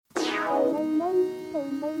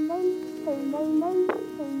Whoa!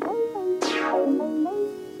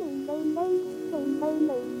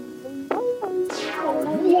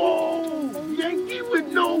 Yankee with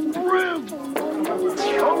no brim! Hold on,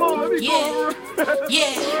 let me go around.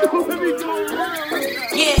 Let me go around.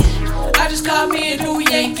 Yeah, I just got me a new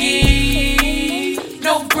Yankee.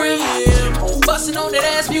 No brim. Bustin' on that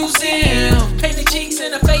ass museum. Paint the cheeks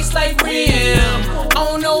and the face like Rim. I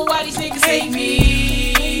don't know why these niggas hate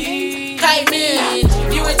me. Kite man,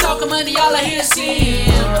 if you ain't talking money, all I hear is sin.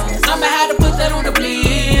 I'ma have to put that on the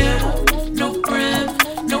blim. No brim,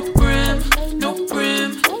 no brim, no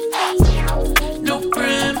brim. No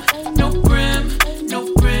brim, no brim,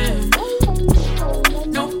 no brim.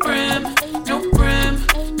 No brim, no brim,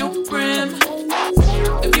 no brim.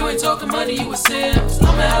 If you ain't talking money, you a simp.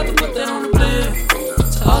 I'ma have to put that on the blim.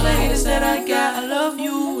 To all the haters that I got, I love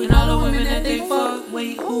you. And all the women that they fuck,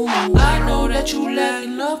 wait, who? I know that you lack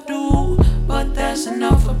in love, dude. But that's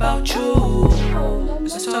enough about you.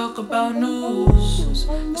 Let's talk about news.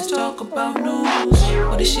 Let's talk about news.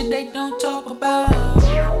 All the shit they don't talk about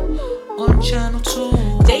on channel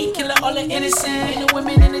 2. They killing all the innocent, and the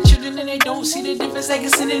women and the children, and they don't see the difference they can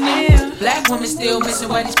send in them. Black women still missing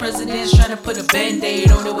white these presidents, trying to put a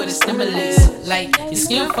band-aid on it with a stimulus. Like your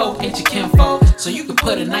skin folk ain't your kinfolk, so you can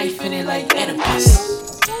put a knife in it like Oedipus.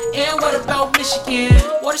 And what about Michigan?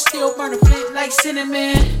 Water still burn a flint like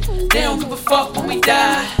cinnamon. They don't give a fuck when we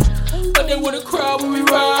die, but they wanna cry when we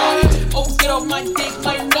ride. Oh, get off my dick,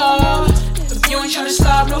 my knob. If you ain't tryna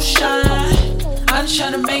slide, no shine. I'm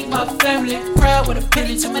tryna make my family proud with a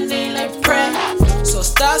penny to my name like Pratt. So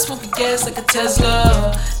start smoking gas like a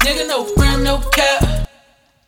Tesla. Nigga, no brim, no cap.